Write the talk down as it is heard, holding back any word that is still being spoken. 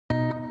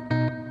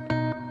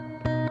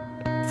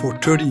For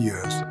 30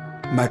 years,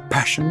 my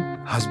passion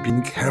has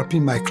been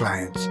helping my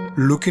clients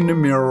look in the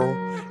mirror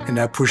and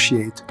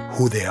appreciate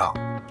who they are.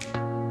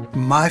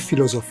 My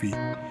philosophy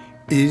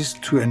is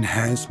to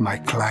enhance my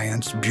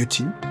clients'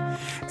 beauty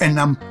and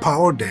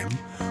empower them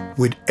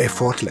with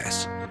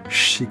effortless,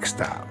 chic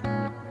style.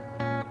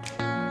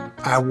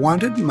 I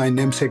wanted my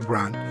namesake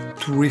brand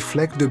to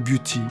reflect the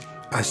beauty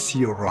I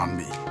see around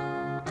me.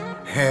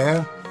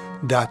 Hair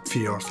that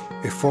feels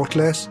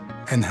effortless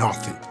and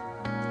healthy.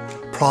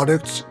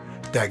 Products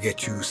that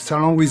get you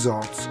salon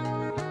results.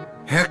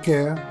 Hair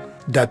care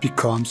that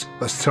becomes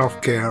a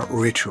self-care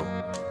ritual.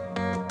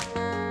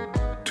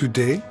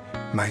 Today,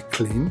 my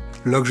clean,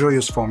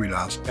 luxurious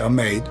formulas are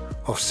made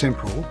of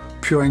simple,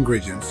 pure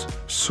ingredients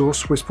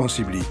sourced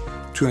responsibly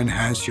to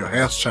enhance your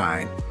hair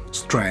shine,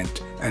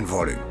 strength, and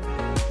volume.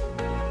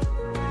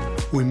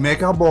 We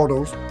make our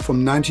bottles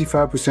from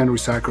 95%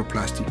 recycled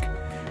plastic,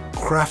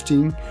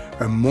 crafting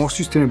a more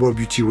sustainable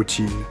beauty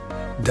routine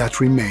that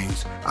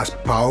remains as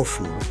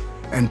powerful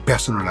and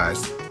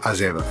personalized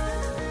as ever.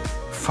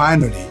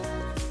 Finally,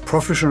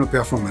 professional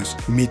performance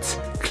meets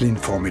clean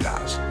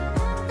formulas.